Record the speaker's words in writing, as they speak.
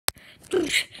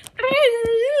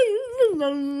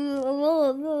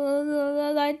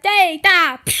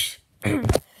Data.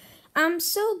 I'm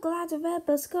so glad the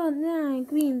rebels got 9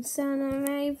 green sun and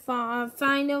my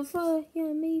final 4.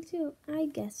 Yeah, me too, I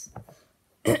guess.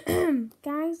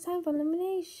 Guys, time for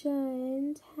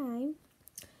elimination time.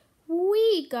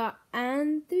 We got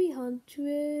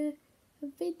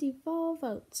 354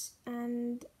 votes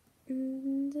and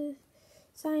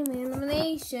Simon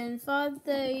elimination for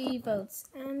 30 votes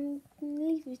and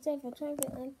Leafy stayed for 12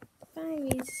 and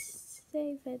Fiery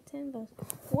stayed for 10 votes.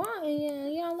 What?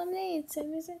 You're eliminated, so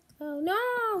is it? Oh no!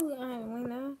 I'm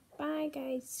winner. Bye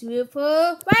guys.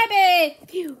 Super rabbit!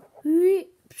 Phew.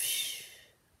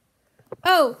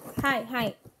 Oh,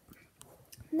 hi.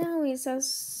 Now it's a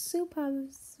super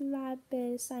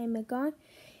rabbit Simon gone.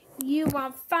 You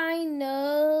are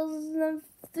finals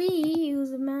 3.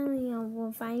 Use money on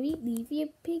 158. Leave your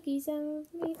piggies and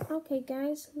me. Okay,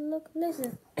 guys,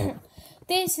 listen.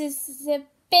 This is the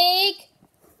big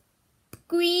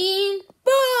green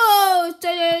ball.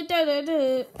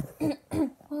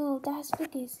 Oh, that's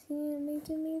piggies. Me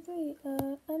 3. Me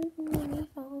 4.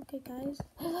 Okay, guys.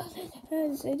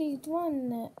 There's at least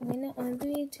one winner and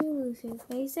 2 losers.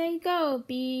 They say go.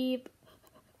 Beep.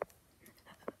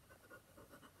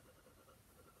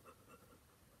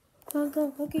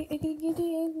 Okay,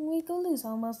 we go lose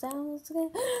almost down.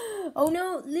 Oh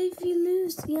no, if you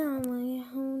lose, yeah, my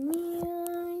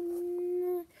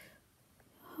homie.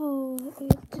 Oh,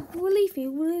 Leafy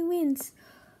really wins.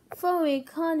 For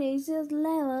Connie just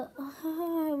level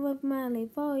with Mally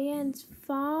for ends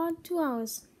for 2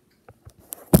 hours.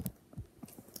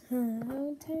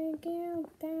 I'll take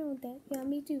it down that. Yeah,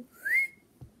 me too.